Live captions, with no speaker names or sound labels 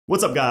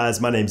What's up guys,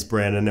 my name's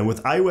Brandon, and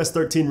with iOS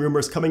 13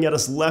 rumors coming at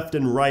us left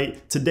and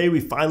right, today we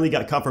finally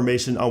got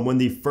confirmation on when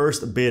the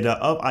first beta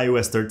of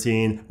iOS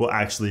 13 will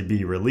actually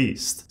be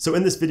released. So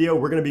in this video,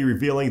 we're going to be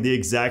revealing the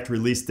exact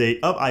release date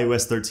of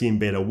iOS 13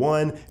 Beta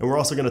 1, and we're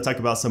also going to talk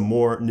about some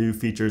more new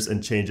features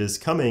and changes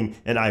coming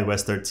in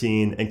iOS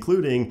 13,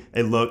 including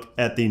a look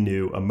at the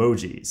new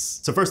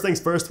emojis. So first things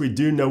first, we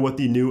do know what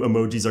the new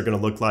emojis are going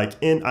to look like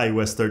in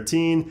iOS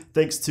 13,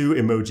 thanks to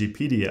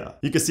Emojipedia.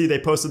 You can see they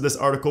posted this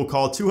article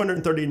called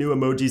 230 new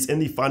emojis in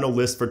the final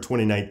list for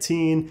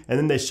 2019, and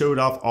then they showed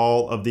off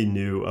all of the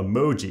new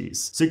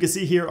emojis. So you can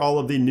see here all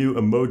of the new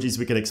emojis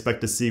we can expect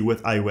to see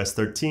with iOS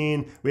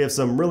 13. We have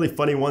some really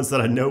funny ones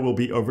that I know will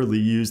be overly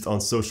used on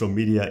social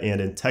media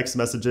and in text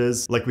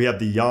messages. Like we have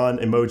the yawn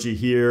emoji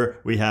here.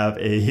 We have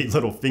a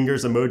little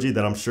fingers emoji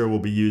that I'm sure will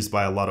be used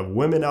by a lot of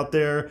women out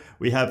there.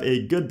 We have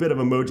a good bit of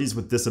emojis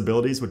with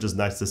disabilities, which is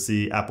nice to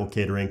see Apple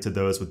catering to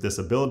those with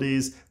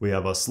disabilities. We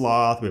have a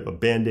sloth, we have a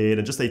band-aid,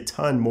 and just a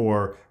ton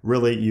more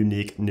really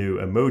unique new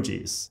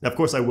emojis. Now, of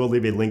course, I will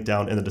leave a link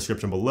down in the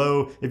description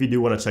below if you do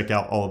want to check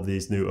out all of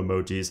these new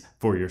emojis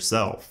for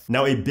yourself.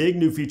 Now, a big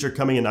new feature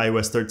coming in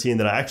iOS 13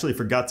 that I actually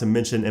forgot to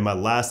mention in my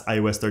last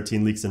iOS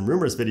 13 leaks and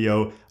rumors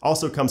video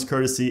also comes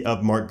courtesy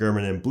of Mark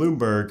Gurman and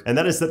Bloomberg, and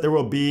that is that there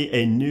will be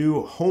a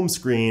new home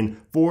screen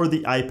for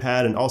the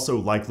iPad and also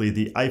likely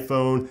the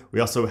iPhone. We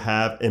also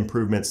have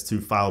improvements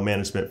to file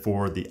management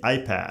for the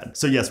iPad.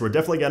 So yes, we're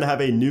definitely going to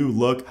have a new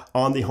look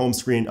on the home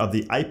screen of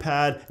the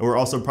iPad, and we're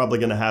also probably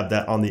going to have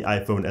that on the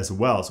iPhone as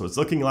well. So it's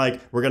looking like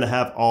we're going to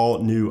have all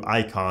new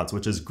icons,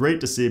 which is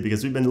great to see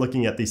because we've been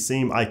looking at these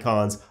same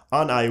icons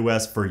on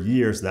iOS for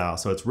years now.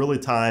 So it's really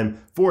time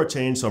for a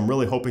change. So I'm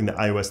really hoping that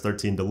iOS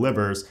 13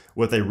 delivers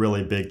with a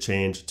really big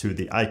change to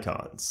the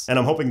icons. And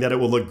I'm hoping that it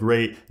will look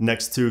great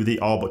next to the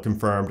all but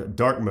confirmed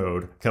dark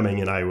mode coming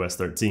in iOS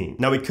 13.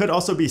 Now we could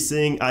also be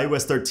seeing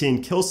iOS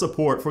 13 kill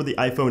support for the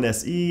iPhone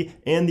SE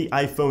and the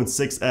iPhone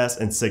 6s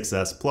and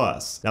 6s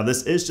Plus. Now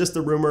this is just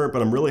a rumor,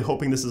 but I'm really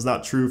hoping this is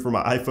not true for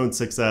my iPhone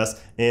 6s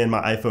and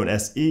my iPhone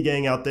SE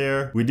gang out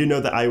there. We do know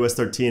that iOS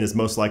 13 is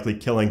most likely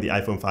killing the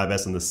iPhone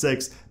 5s and the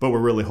 6, but we're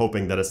really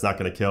hoping that it's not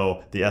going to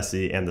kill the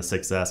SE and the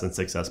 6s and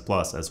 6s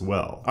Plus as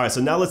well. All right, so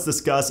now let's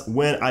discuss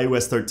when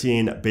iOS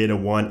 13 Beta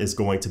 1 is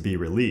going to be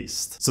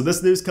released. So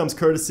this news comes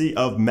courtesy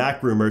of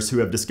Mac Rumors, who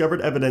have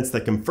discovered evidence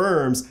that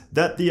confirms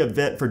that the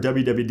event for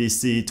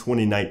WWDC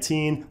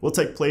 2019 will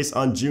take place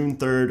on June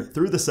 3rd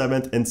through the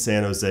 7th in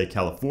San Jose,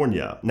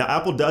 California. Now,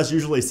 Apple does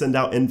usually send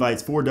out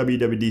invites for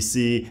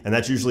WWDC, and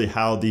that's usually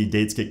how the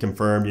dates get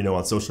confirmed, you know,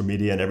 on social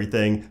media and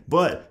everything.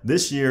 But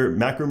this year,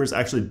 Mac Rumors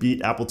actually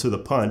beat Apple to the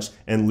punch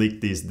and leaked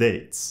these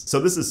dates. So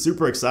this is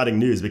super exciting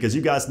news because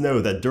you guys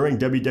know that during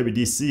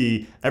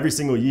WWDC, every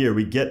single year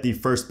we get the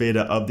first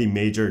beta of the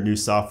major new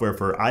software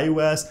for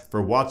iOS,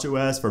 for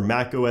watchOS, for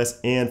macOS,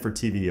 and for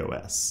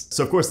tvOS.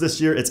 So of course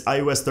this year it's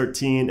iOS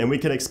 13, and we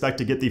can expect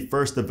to get the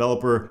first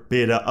developer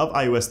beta of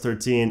iOS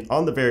 13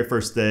 on the very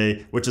first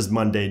day, which is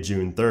Monday,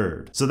 June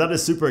 3rd. So that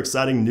is super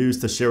exciting news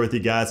to share with you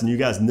guys, and you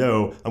guys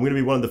know I'm going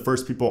to be one of the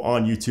first people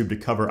on YouTube to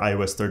cover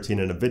iOS 13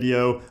 in a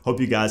video. Hope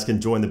you guys can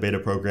join the beta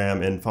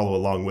program and follow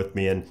along with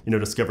me and, you know,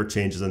 discover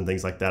changes and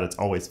things like that. It's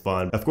always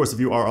fun. Of course, if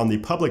you are on the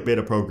public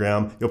beta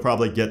program, you'll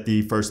probably get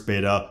the first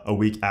beta a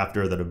week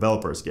after the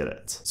developers get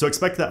it. So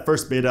expect that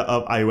first beta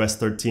of iOS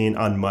 13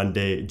 on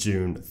Monday,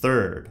 June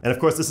 3rd. And of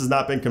course, this has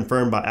not been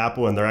confirmed by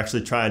Apple, and they're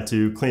actually trying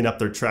to clean up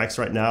their tracks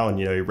right now and,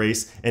 you know,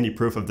 erase any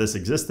proof of this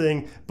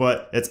existing,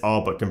 but it's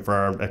all but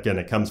confirmed. Again,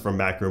 it comes from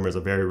Mac Rumors,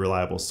 a very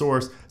reliable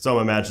source, so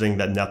I'm imagining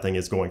that nothing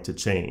is going to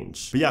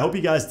change. But yeah, I hope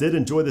you guys did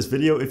enjoy this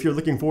video. If you're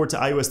looking forward to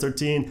iOS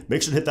 13,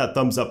 make sure to hit that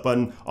thumbs up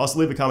button. Also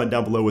leave a comment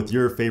down below with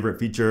your favorite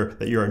feature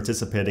that you're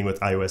anticipating with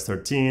iOS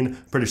 13.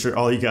 Pretty sure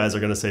all you guys are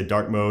going to say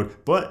dark mode,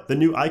 but the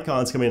new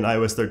icons coming in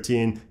iOS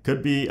 13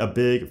 could be a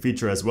big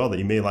feature as well that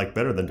you may like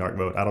better than dark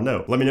mode. I don't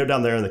know. Let me know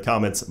down there in the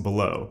comments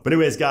below. But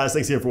anyways, guys,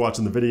 thanks again for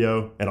watching the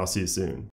video, and I'll see you soon.